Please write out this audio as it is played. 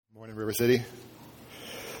Morning, River City.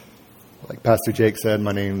 Like Pastor Jake said,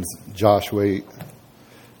 my name's Josh Waite,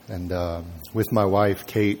 and with my wife,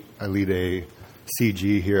 Kate, I lead a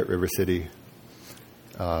CG here at River City.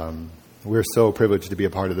 We're so privileged to be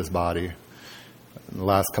a part of this body. In the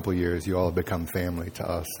last couple of years, you all have become family to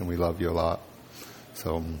us, and we love you a lot.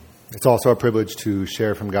 So it's also a privilege to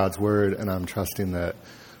share from God's Word, and I'm trusting that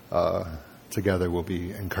together we'll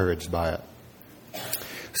be encouraged by it.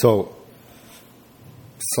 So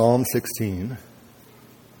Psalm 16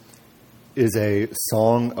 is a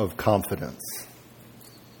song of confidence.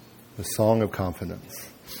 A song of confidence.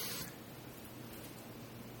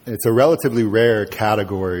 It's a relatively rare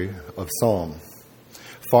category of psalm.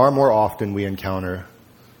 Far more often we encounter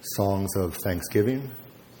songs of thanksgiving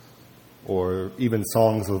or even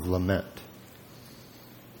songs of lament.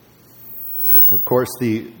 And of course,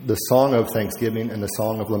 the song of thanksgiving and the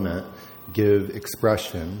song of lament give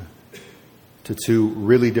expression to two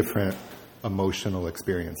really different emotional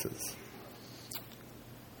experiences.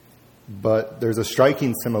 But there's a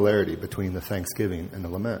striking similarity between the thanksgiving and the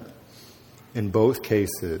lament. In both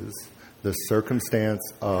cases, the circumstance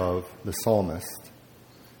of the psalmist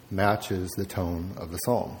matches the tone of the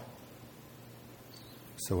psalm.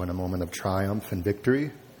 So in a moment of triumph and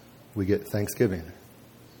victory, we get thanksgiving.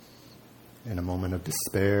 In a moment of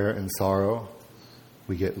despair and sorrow,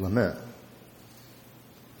 we get lament.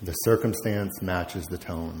 The circumstance matches the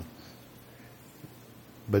tone.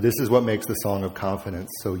 But this is what makes the Song of Confidence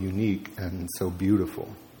so unique and so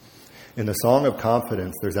beautiful. In the Song of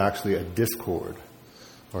Confidence, there's actually a discord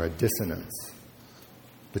or a dissonance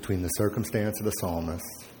between the circumstance of the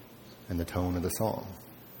psalmist and the tone of the psalm.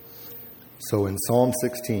 So in Psalm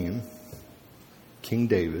 16, King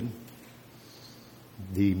David,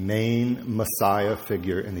 the main Messiah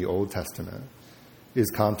figure in the Old Testament, is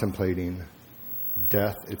contemplating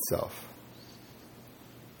death itself.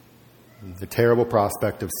 The terrible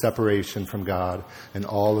prospect of separation from God and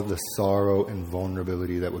all of the sorrow and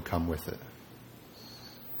vulnerability that would come with it.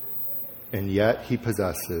 And yet he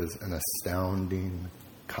possesses an astounding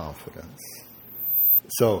confidence.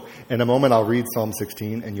 So in a moment I'll read Psalm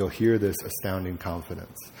 16 and you'll hear this astounding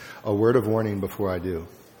confidence. A word of warning before I do.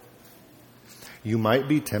 You might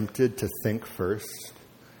be tempted to think first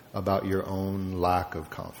about your own lack of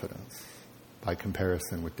confidence by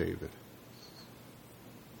comparison with David.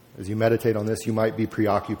 As you meditate on this, you might be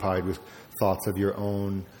preoccupied with thoughts of your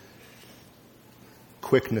own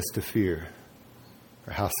quickness to fear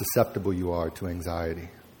or how susceptible you are to anxiety.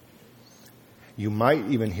 You might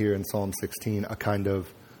even hear in Psalm 16 a kind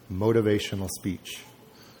of motivational speech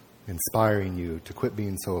inspiring you to quit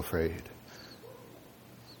being so afraid.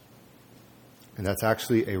 And that's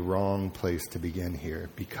actually a wrong place to begin here,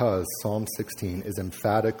 because Psalm 16 is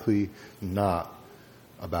emphatically not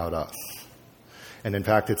about us. And in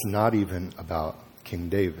fact, it's not even about King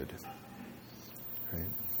David. Right?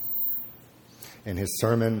 In his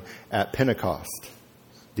sermon at Pentecost,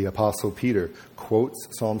 the Apostle Peter quotes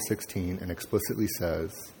Psalm 16 and explicitly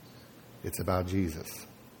says, it's about Jesus.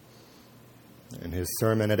 In his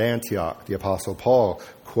sermon at Antioch, the Apostle Paul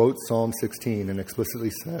quotes Psalm 16 and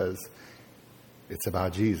explicitly says, it's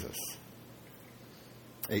about Jesus.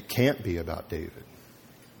 It can't be about David.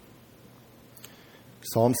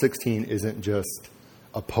 Psalm 16 isn't just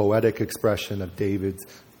a poetic expression of David's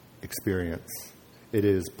experience. It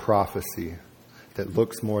is prophecy that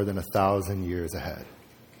looks more than 1,000 years ahead.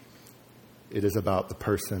 It is about the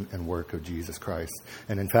person and work of Jesus Christ.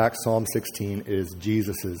 And in fact, Psalm 16 is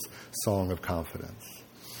Jesus' song of confidence.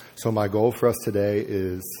 So my goal for us today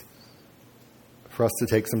is for us to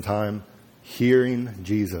take some time hearing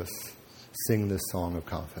Jesus sing this song of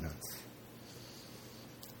confidence.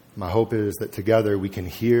 My hope is that together we can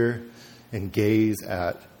hear and gaze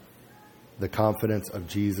at the confidence of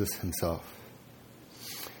Jesus himself.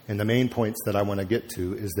 And the main points that I want to get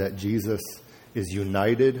to is that Jesus is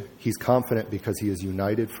united. He's confident because he is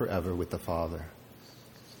united forever with the Father.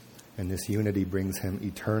 And this unity brings him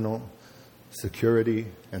eternal security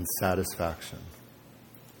and satisfaction.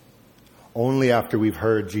 Only after we've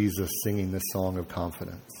heard Jesus singing this song of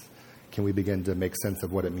confidence can we begin to make sense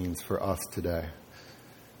of what it means for us today.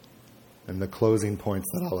 And the closing points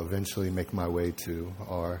that I'll eventually make my way to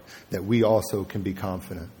are that we also can be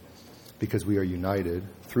confident because we are united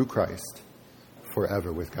through Christ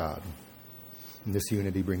forever with God. And this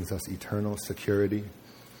unity brings us eternal security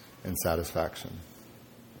and satisfaction.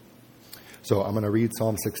 So I'm going to read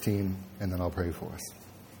Psalm 16 and then I'll pray for us.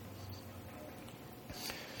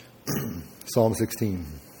 Psalm 16.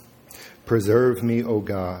 Preserve me, O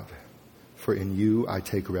God, for in you I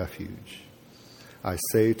take refuge. I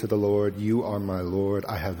say to the Lord, you are my Lord.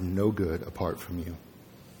 I have no good apart from you.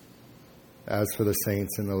 As for the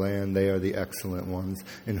saints in the land, they are the excellent ones,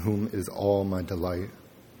 in whom is all my delight.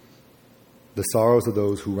 The sorrows of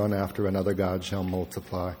those who run after another god shall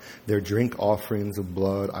multiply. Their drink offerings of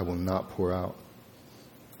blood I will not pour out,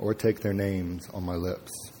 or take their names on my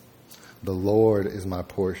lips. The Lord is my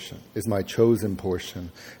portion, is my chosen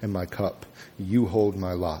portion, and my cup. You hold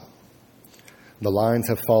my lot. The lines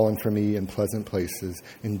have fallen for me in pleasant places.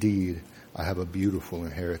 Indeed, I have a beautiful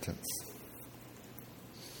inheritance.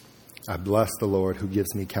 I bless the Lord who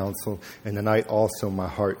gives me counsel. In the night also my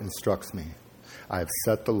heart instructs me. I have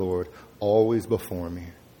set the Lord always before me.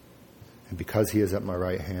 And because he is at my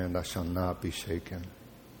right hand, I shall not be shaken.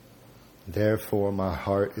 Therefore my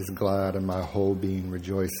heart is glad and my whole being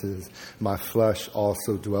rejoices. My flesh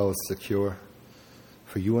also dwells secure.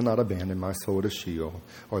 For you will not abandon my soul to Sheol,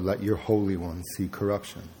 or let your Holy One see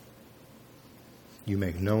corruption. You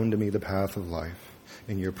make known to me the path of life.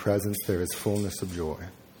 In your presence there is fullness of joy.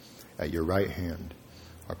 At your right hand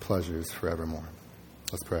are pleasures forevermore.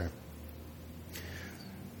 Let's pray.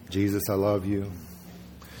 Jesus, I love you.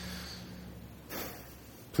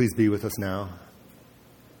 Please be with us now.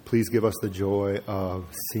 Please give us the joy of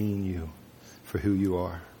seeing you for who you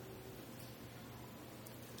are.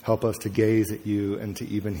 Help us to gaze at you and to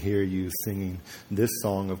even hear you singing this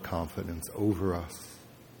song of confidence over us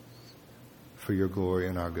for your glory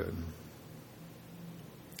and our good.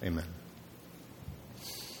 Amen.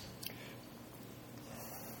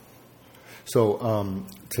 So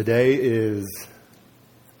today is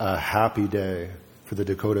a happy day for the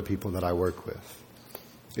Dakota people that I work with.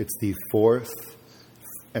 It's the fourth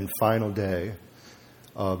and final day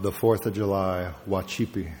of the 4th of July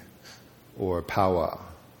Wachipi, or powwow.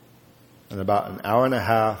 And about an hour and a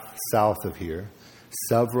half south of here,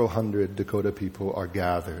 several hundred Dakota people are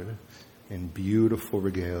gathered in beautiful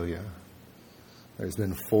regalia. There's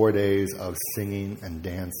been 4 days of singing and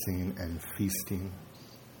dancing and feasting.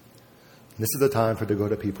 This is the time for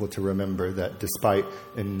Dakota people to remember that despite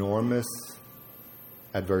enormous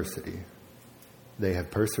adversity, they have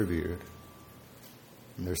persevered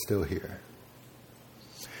and they're still here.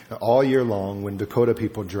 Now, all year long, when Dakota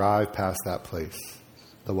people drive past that place,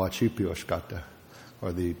 the Wachipioshkata,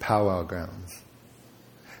 or the powwow grounds,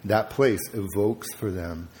 that place evokes for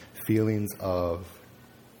them feelings of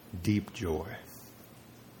deep joy.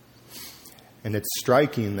 And it's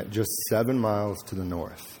striking that just 7 miles to the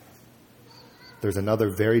north, there's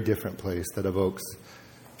another very different place that evokes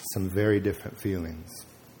some very different feelings.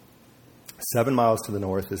 7 miles to the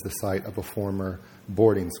north is the site of a former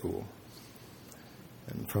boarding school.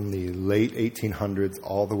 And from the late 1800s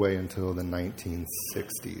all the way until the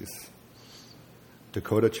 1960s,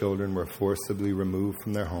 Dakota children were forcibly removed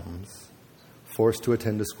from their homes, forced to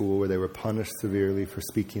attend a school where they were punished severely for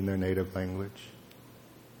speaking their native language,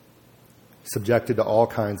 subjected to all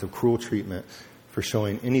kinds of cruel treatment for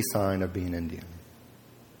showing any sign of being Indian.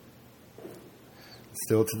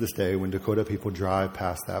 Still to this day, when Dakota people drive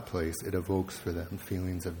past that place, it evokes for them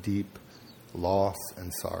feelings of deep loss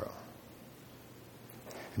and sorrow.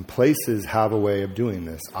 And places have a way of doing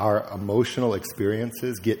this. Our emotional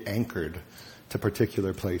experiences get anchored to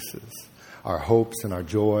particular places. Our hopes and our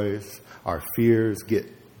joys, our fears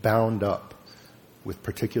get bound up with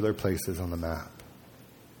particular places on the map.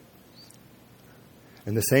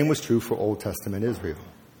 And the same was true for Old Testament Israel,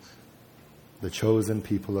 the chosen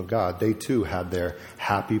people of God. They too had their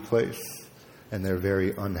happy place and their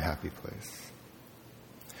very unhappy place.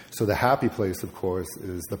 So the happy place, of course,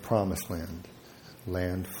 is the Promised Land,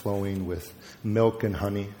 land flowing with milk and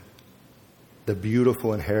honey, the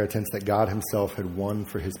beautiful inheritance that God himself had won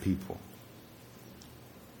for his people.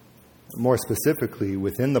 More specifically,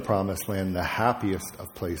 within the Promised Land, the happiest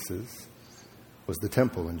of places was the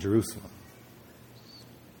temple in Jerusalem.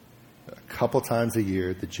 A couple times a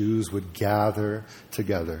year, the Jews would gather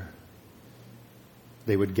together.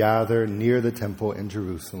 They would gather near the temple in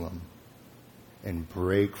Jerusalem and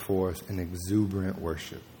break forth in exuberant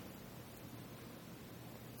worship.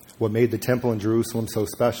 What made the temple in Jerusalem so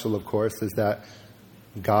special, of course, is that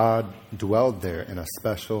God dwelled there in a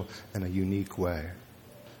special and a unique way.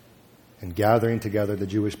 And gathering together, the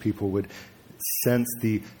Jewish people would sense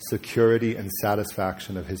the security and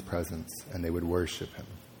satisfaction of his presence, and they would worship him.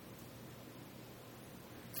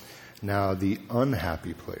 Now, the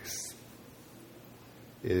unhappy place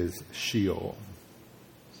is Sheol.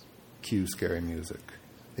 Cue scary music.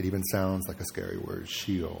 It even sounds like a scary word,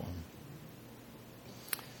 Sheol.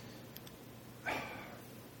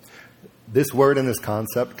 This word and this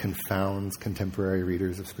concept confounds contemporary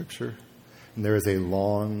readers of Scripture. And there is a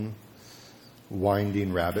long,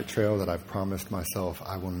 winding rabbit trail that I've promised myself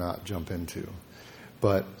I will not jump into.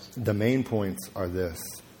 But the main points are this.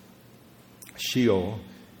 Sheol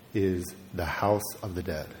is the house of the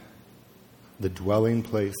dead, the dwelling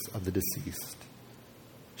place of the deceased.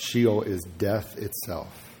 Sheol is death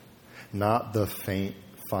itself, not the faint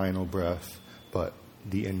final breath, but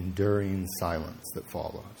the enduring silence that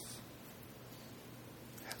follows.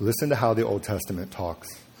 Listen to how the Old Testament talks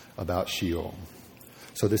about Sheol.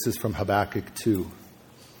 So this is from Habakkuk 2,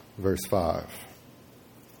 verse 5.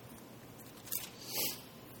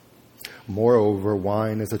 Moreover,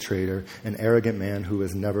 wine is a traitor, an arrogant man who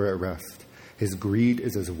is never at rest. His greed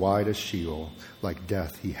is as wide as Sheol. Like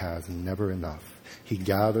death, he has never enough. He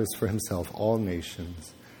gathers for himself all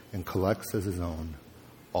nations and collects as his own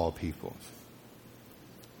all peoples.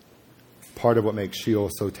 Part of what makes Sheol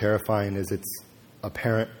so terrifying is its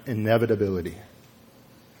apparent inevitability.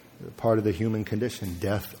 Part of the human condition,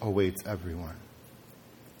 death awaits everyone.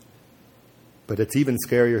 But it's even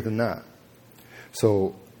scarier than that.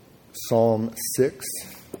 So Psalm 6,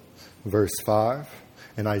 verse 5,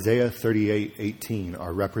 and Isaiah 38:18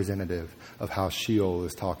 are representative of how Sheol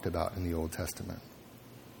is talked about in the Old Testament.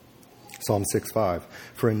 Psalm 6:5,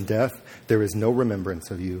 for in death there is no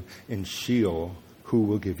remembrance of you. In Sheol, who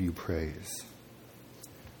will give you praise?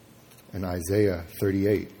 And Isaiah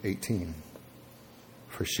 38:18,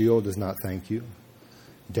 for Sheol does not thank you.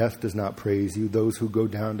 Death does not praise you. Those who go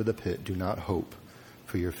down to the pit do not hope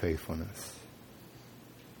for your faithfulness.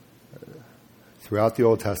 Throughout the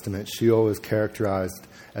Old Testament, Sheol is characterized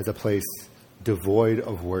as a place devoid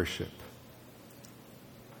of worship.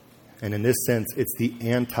 And in this sense, it's the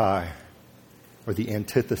the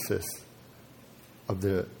antithesis of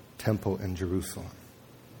the temple in Jerusalem.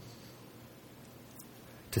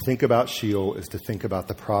 To think about Sheol is to think about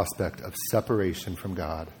the prospect of separation from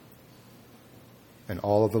God and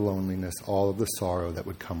all of the loneliness, all of the sorrow that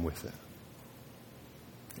would come with it.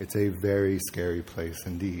 It's a very scary place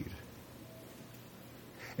indeed.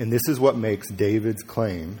 And this is what makes David's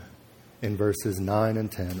claim in verses 9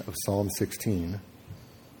 and 10 of Psalm 16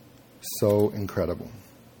 so incredible.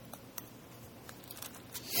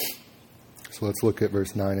 So let's look at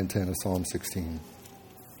verse 9 and 10 of Psalm 16.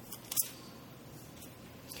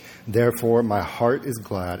 Therefore, my heart is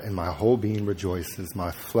glad and my whole being rejoices.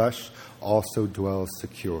 My flesh also dwells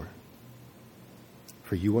secure.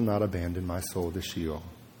 For you will not abandon my soul to Sheol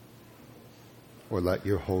or let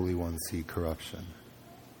your Holy One see corruption.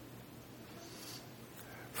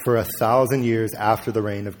 For 1,000 years after the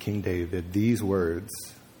reign of King David, these words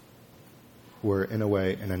were, in a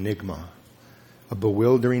way, an enigma, a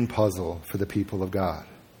bewildering puzzle for the people of God.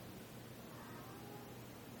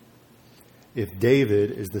 If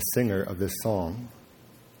David is the singer of this song,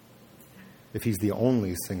 if he's the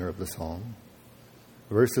only singer of the song,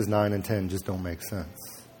 verses 9 and 10 just don't make sense.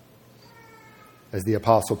 As the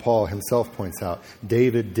Apostle Paul himself points out,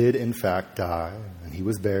 David did in fact die, and he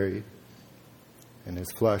was buried, and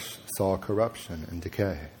his flesh saw corruption and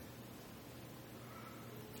decay.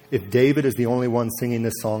 If David is the only one singing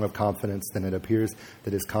this song of confidence, then it appears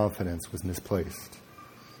that his confidence was misplaced.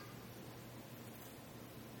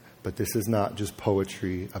 But this is not just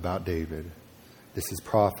poetry about David. This is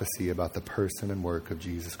prophecy about the person and work of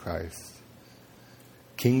Jesus Christ.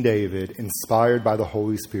 King David, inspired by the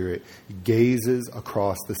Holy Spirit, gazes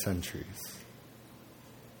across the centuries,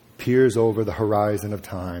 peers over the horizon of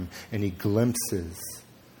time, and he glimpses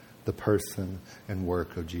the person and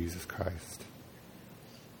work of Jesus Christ.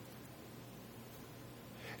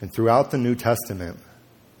 And throughout the New Testament,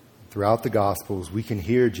 throughout the Gospels, we can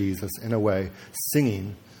hear Jesus, in a way,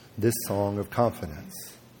 singing this song of confidence.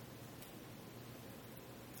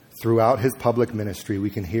 Throughout his public ministry, we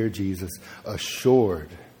can hear Jesus assured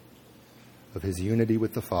of his unity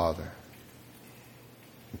with the Father,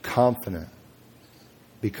 and confident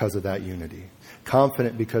because of that unity.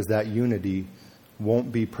 Confident because that unity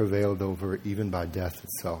won't be prevailed over even by death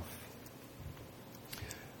itself.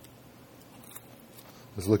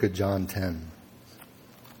 Let's look at John 10,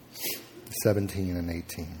 17 and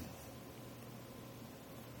 18.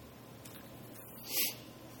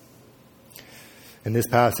 In this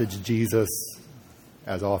passage, Jesus,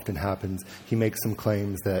 as often happens, he makes some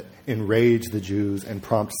claims that enrage the Jews and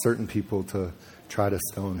prompt certain people to try to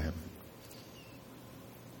stone him.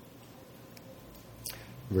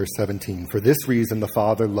 Verse 17, for this reason the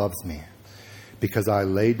Father loves me, because I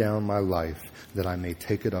lay down my life that I may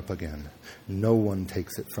take it up again. No one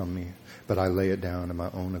takes it from me, but I lay it down of my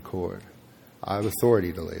own accord. I have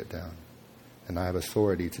authority to lay it down, and I have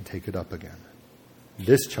authority to take it up again.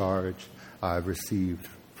 This charge I have received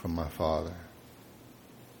from my Father.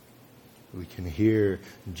 We can hear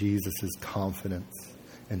Jesus' confidence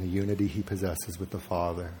in the unity he possesses with the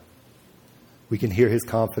Father. We can hear his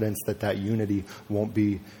confidence that that unity won't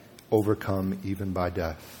be overcome even by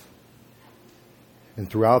death. And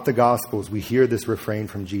throughout the Gospels, we hear this refrain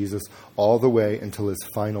from Jesus all the way until his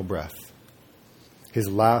final breath. His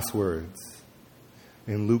last words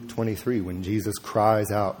in Luke 23, when Jesus cries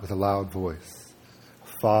out with a loud voice,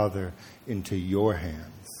 "Father, into your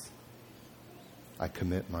hands I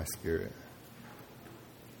commit my spirit."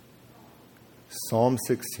 Psalm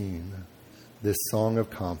 16, this song of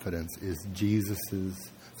confidence, is Jesus'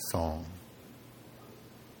 song.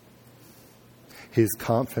 His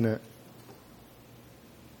confident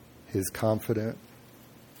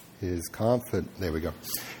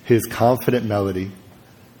melody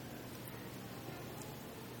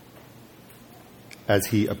as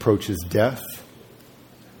he approaches death,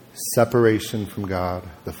 separation from God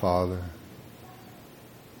the Father,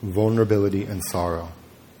 vulnerability and sorrow.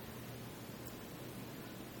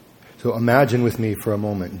 So imagine with me for a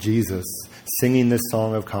moment Jesus singing this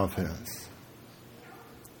song of confidence.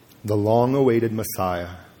 The long-awaited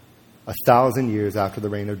Messiah, 1,000 years after the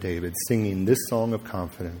reign of David, singing this song of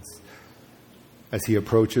confidence as he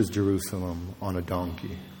approaches Jerusalem on a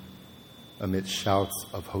donkey amidst shouts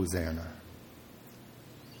of Hosanna.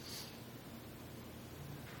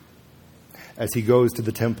 As he goes to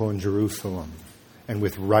the temple in Jerusalem and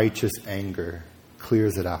with righteous anger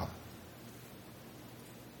clears it out.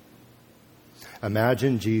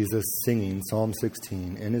 Imagine Jesus singing Psalm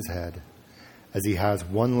 16 in his head as he has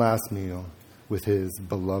one last meal with his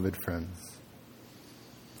beloved friends,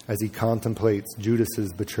 as he contemplates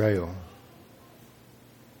Judas's betrayal.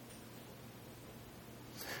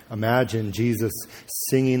 Imagine Jesus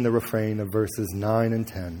singing the refrain of verses 9 and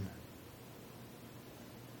 10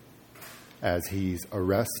 as he's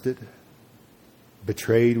arrested,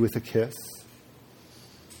 betrayed with a kiss,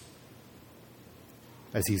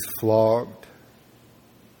 as he's flogged,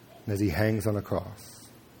 and as he hangs on a cross.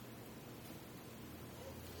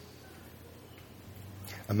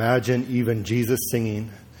 Imagine even Jesus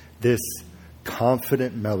singing this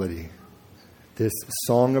confident melody, this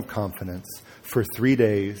song of confidence, for 3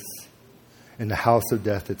 days in the house of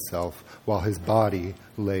death itself, while his body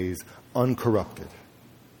lays uncorrupted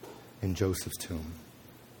in Joseph's tomb.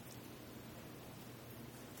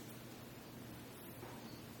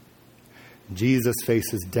 Jesus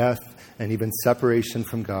faces death and even separation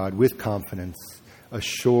from God with confidence,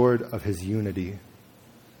 assured of his unity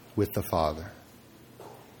with the Father.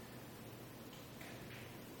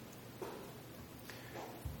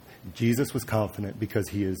 Jesus was confident because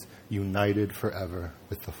he is united forever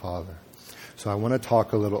with the Father. So I want to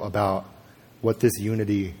talk a little about what this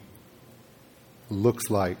unity looks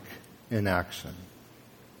like in action.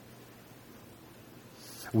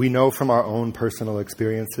 We know from our own personal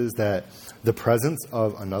experiences that the presence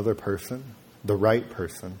of another person, the right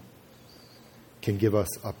person, can give us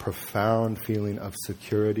a profound feeling of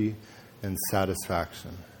security and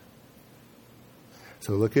satisfaction.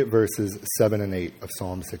 So look at verses 7 and 8 of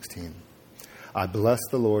Psalm 16. I bless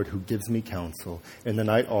the Lord who gives me counsel. In the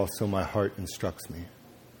night also my heart instructs me.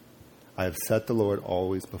 I have set the Lord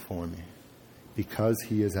always before me. Because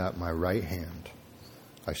he is at my right hand,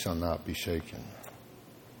 I shall not be shaken.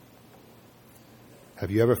 Have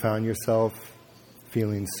you ever found yourself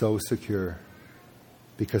feeling so secure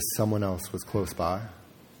because someone else was close by?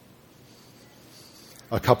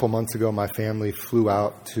 A couple months ago, my family flew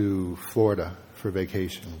out to Florida for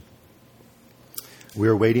vacation. We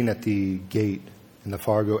were waiting at the gate in the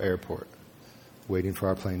Fargo airport, waiting for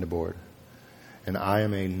our plane to board. And I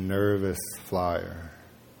am a nervous flyer.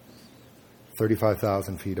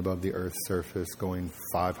 35,000 feet above the Earth's surface, going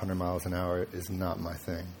 500 miles an hour is not my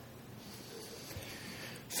thing.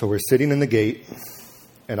 So we're sitting in the gate,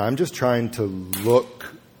 and I'm just trying to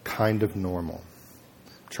look kind of normal,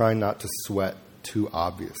 trying not to sweat too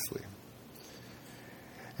obviously.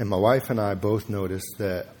 And my wife and I both noticed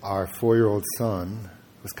that our 4-year-old son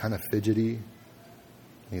was kind of fidgety, and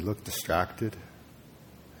he looked distracted.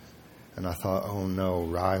 And I thought, oh no,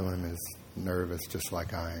 Rylan is nervous just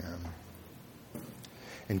like I am.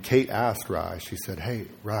 And Kate asked Rye, she said, hey,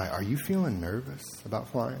 Rye, are you feeling nervous about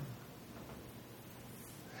flying?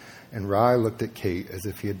 And Rye looked at Kate as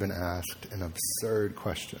if he had been asked an absurd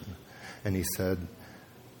question. And he said,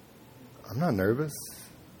 I'm not nervous.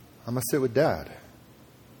 I'm going to sit with Dad.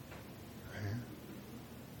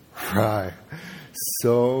 Rye,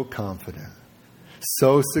 so confident,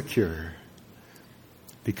 so secure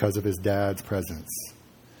because of his dad's presence.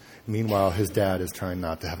 Meanwhile, his dad is trying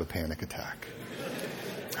not to have a panic attack.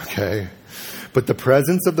 Okay? But the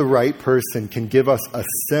presence of the right person can give us a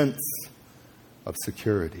sense of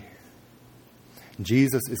security.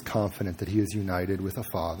 Jesus is confident that he is united with a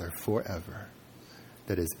Father forever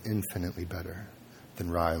that is infinitely better than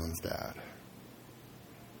Ryland's dad.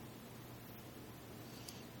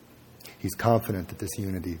 He's confident that this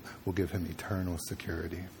unity will give him eternal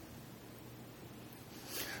security.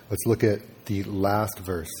 Let's look at the last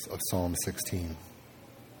verse of Psalm 16.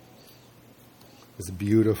 This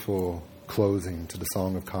beautiful closing to the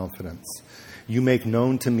Song of Confidence. You make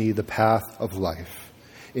known to me the path of life.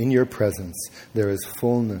 In your presence there is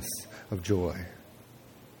fullness of joy.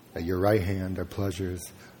 At your right hand are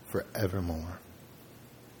pleasures forevermore.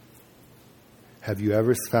 Have you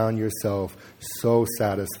ever found yourself so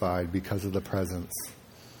satisfied because of the presence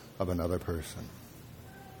of another person?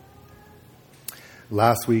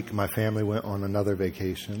 Last week, my family went on another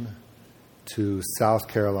vacation to South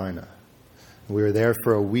Carolina. We were there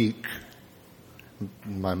for a week.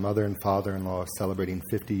 My mother and father-in-law celebrating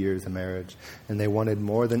 50 years of marriage, and they wanted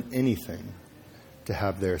more than anything to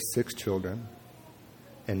have their 6 children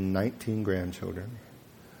and 19 grandchildren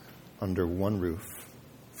under one roof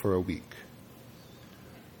for a week.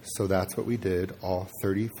 So that's what we did, all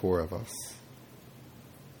 34 of us,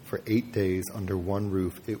 for 8 days under one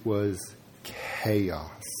roof. It was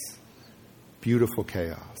chaos, beautiful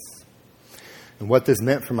chaos. And what this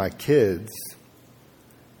meant for my kids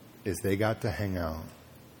is they got to hang out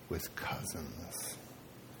with cousins.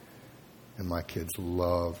 And my kids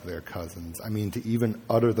love their cousins. I mean, to even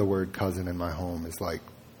utter the word cousin in my home is like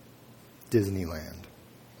Disneyland.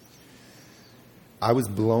 I was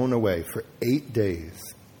blown away for 8 days.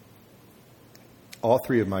 All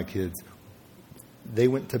 3 of my kids, they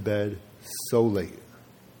went to bed so late,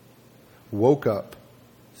 woke up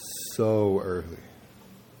so early,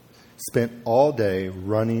 spent all day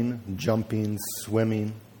running, jumping,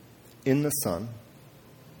 swimming in the sun.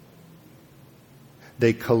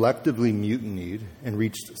 They collectively mutinied and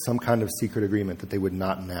reached some kind of secret agreement that they would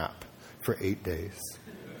not nap for 8 days.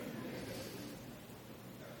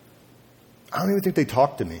 I don't even think they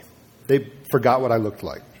talked to me. They forgot what I looked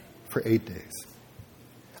like for 8 days.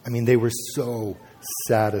 I mean, they were so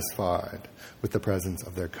satisfied with the presence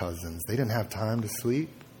of their cousins. They didn't have time to sleep.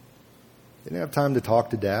 They didn't have time to talk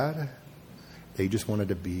to Dad. They just wanted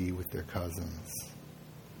to be with their cousins.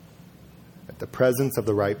 The presence of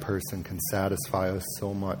the right person can satisfy us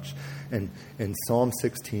so much. And in Psalm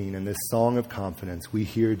 16, in this song of confidence, we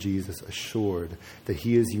hear Jesus assured that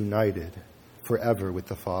he is united forever with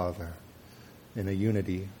the Father in a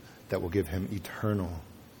unity that will give him eternal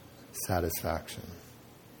satisfaction.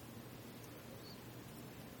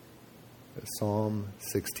 Psalm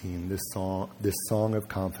 16, this song of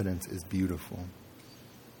confidence is beautiful.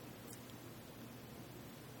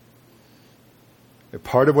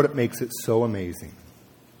 Part of what makes it so amazing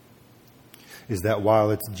is that while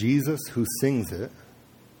it's Jesus who sings it,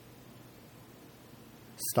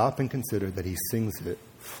 stop and consider that he sings it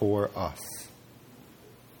for us.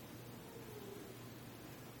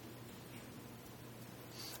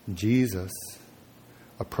 Jesus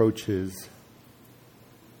approaches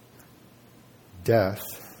death,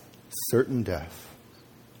 certain death,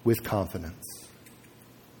 with confidence.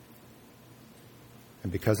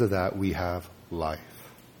 And because of that, we have life.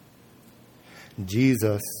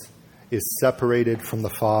 Jesus is separated from the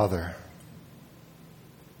Father.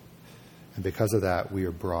 And because of that, we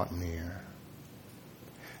are brought near.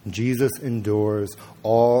 Jesus endures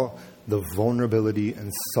all the vulnerability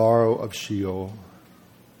and sorrow of Sheol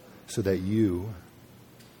so that you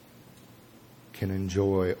can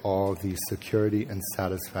enjoy all the security and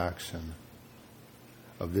satisfaction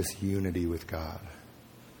of this unity with God.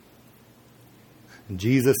 And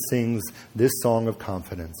Jesus sings this song of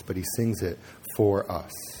confidence, but he sings it for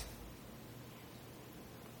us.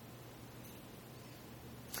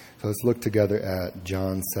 So let's look together at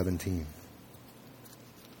John 17.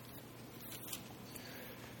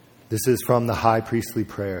 This is from the high priestly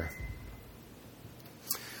prayer.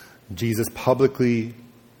 Jesus publicly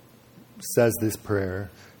says this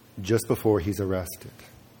prayer just before he's arrested.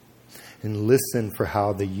 And listen for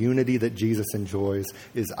how the unity that Jesus enjoys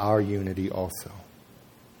is our unity also.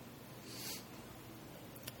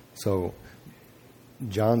 So,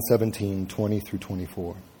 John 17, 20 through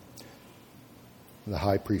 24. The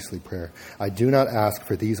high priestly prayer. I do not ask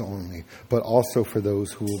for these only, but also for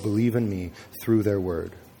those who will believe in me through their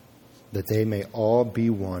word, that they may all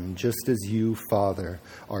be one, just as you, Father,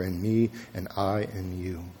 are in me and I in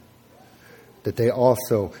you. That they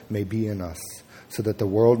also may be in us, so that the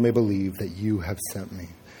world may believe that you have sent me.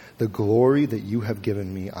 The glory that you have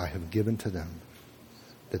given me, I have given to them,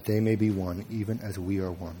 that they may be one, even as we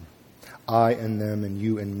are one. I and them and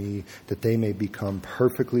you and me, that they may become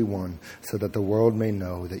perfectly one, so that the world may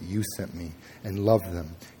know that you sent me and loved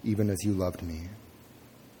them, even as you loved me.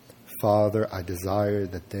 Father, I desire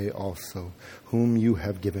that they also, whom you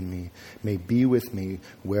have given me, may be with me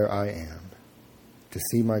where I am, to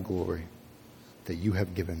see my glory that you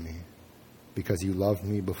have given me, because you loved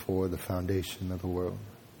me before the foundation of the world.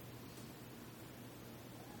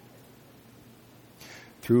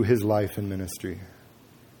 Through his life and ministry,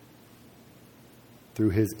 through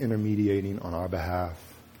his intermediating on our behalf,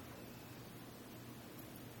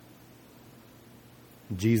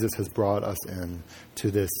 Jesus has brought us in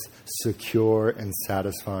to this secure and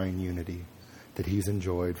satisfying unity that he's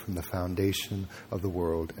enjoyed from the foundation of the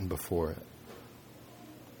world and before it.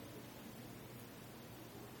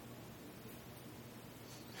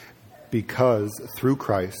 Because through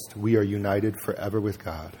Christ we are united forever with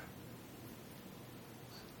God,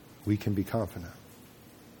 we can be confident.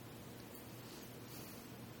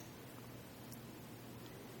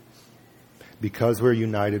 Because we're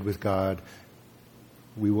united with God,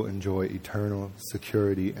 we will enjoy eternal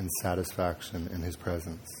security and satisfaction in his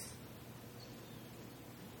presence.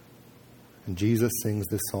 And Jesus sings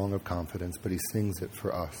this song of confidence, but he sings it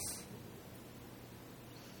for us.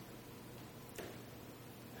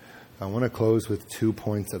 I want to close with 2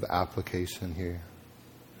 points of application here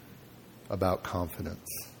about confidence.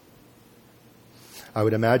 I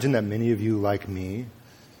would imagine that many of you, like me,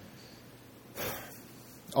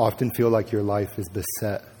 often feel like your life is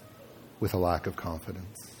beset with a lack of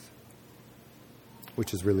confidence,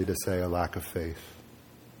 which is really to say a lack of faith.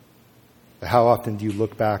 How often do you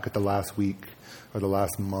look back at the last week or the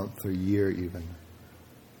last month or year even,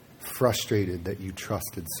 frustrated that you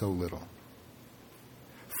trusted so little,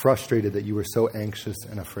 frustrated that you were so anxious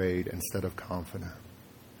and afraid instead of confident?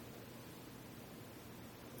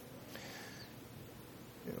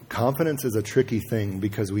 Confidence is a tricky thing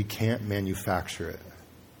because we can't manufacture it.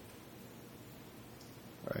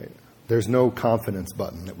 Right? There's no confidence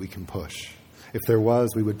button that we can push. If there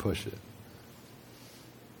was, we would push it.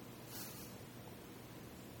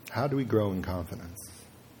 How do we grow in confidence?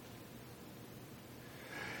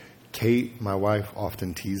 Kate, my wife,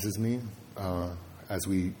 often teases me as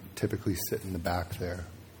we typically sit in the back there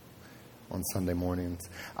on Sunday mornings.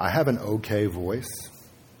 I have an okay voice,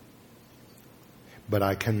 but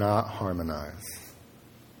I cannot harmonize.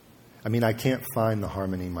 I mean, I can't find the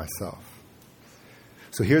harmony myself.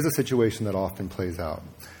 So here's a situation that often plays out.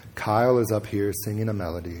 Kyle is up here singing a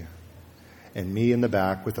melody, and me in the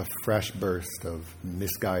back with a fresh burst of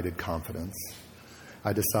misguided confidence.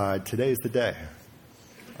 I decide today's the day.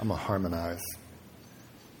 I'm going to harmonize.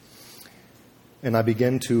 And I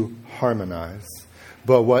begin to harmonize.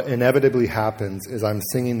 But what inevitably happens is I'm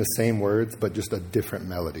singing the same words, but just a different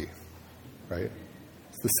melody, right?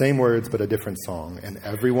 It's the same words, but a different song. And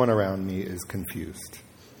everyone around me is confused.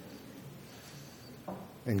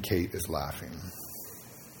 And Kate is laughing.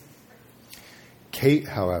 Kate,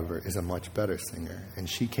 however, is a much better singer, and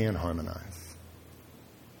she can harmonize.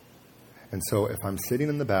 And so if I'm sitting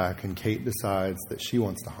in the back and Kate decides that she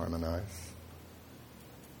wants to harmonize,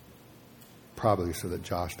 probably so that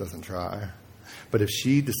Josh doesn't try, but if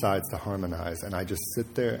she decides to harmonize and I just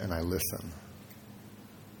sit there and I listen,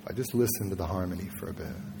 I just listen to the harmony for a bit,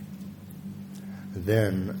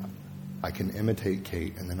 then I can imitate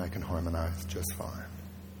Kate and then I can harmonize just fine.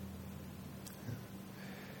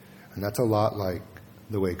 And that's a lot like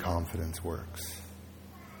the way confidence works.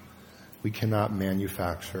 We cannot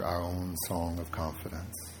manufacture our own song of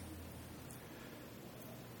confidence.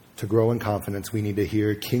 To grow in confidence, we need to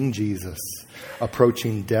hear King Jesus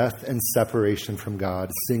approaching death and separation from God,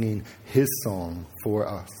 singing his song for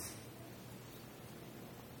us.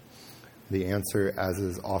 The answer, as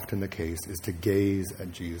is often the case, is to gaze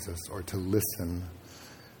at Jesus or to listen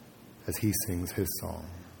as he sings his song.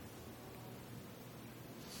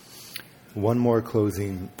 One more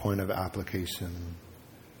closing point of application.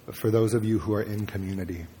 For those of you who are in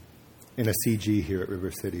community, in a CG here at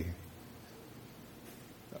River City,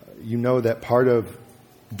 you know that part of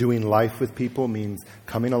doing life with people means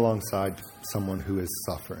coming alongside someone who is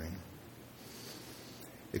suffering,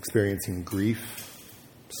 experiencing grief,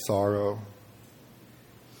 sorrow,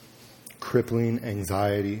 crippling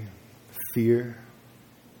anxiety, fear,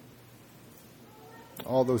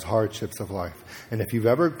 all those hardships of life. And if you've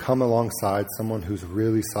ever come alongside someone who's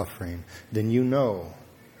really suffering, then you know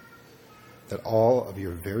that all of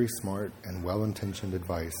your very smart and well-intentioned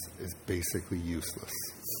advice is basically useless.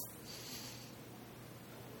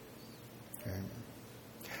 Okay?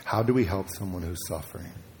 How do we help someone who's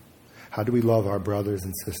suffering? How do we love our brothers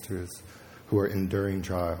and sisters who are enduring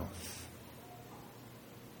trials?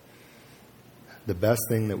 The best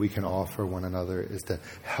thing that we can offer one another is to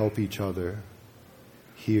help each other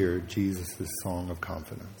hear Jesus' song of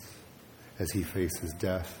confidence as he faces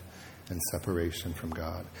death and separation from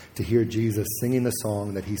God. To hear Jesus singing the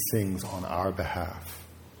song that he sings on our behalf.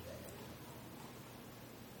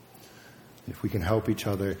 If we can help each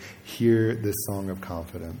other hear this song of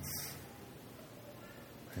confidence,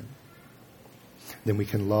 then we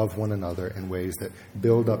can love one another in ways that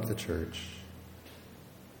build up the church,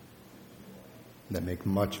 that make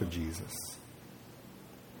much of Jesus.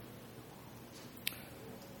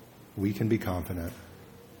 We can be confident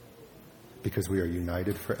because we are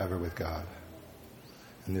united forever with God.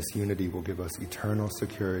 And this unity will give us eternal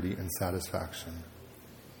security and satisfaction.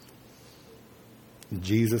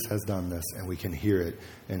 Jesus has done this, and we can hear it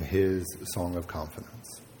in his song of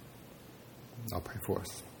confidence. I'll pray for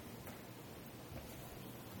us.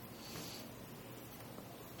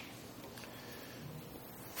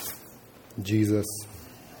 Jesus,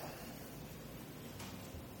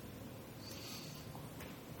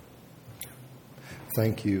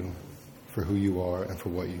 thank you for who you are and for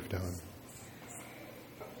what you've done.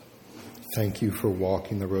 Thank you for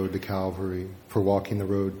walking the road to Calvary, for walking the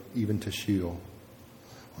road even to Sheol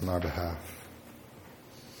on our behalf.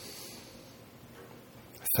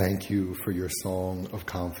 Thank you for your song of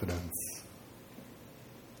confidence.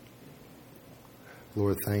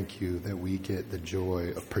 Lord, thank you that we get the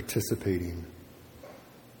joy of participating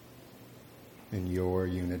in your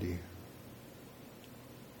unity.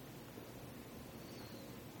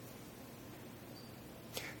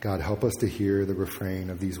 God, help us to hear the refrain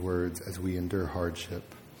of these words as we endure hardship.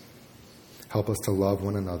 Help us to love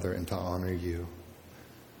one another and to honor you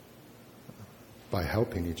by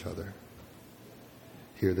helping each other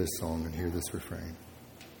hear this song and hear this refrain.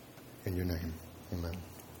 In your name, amen.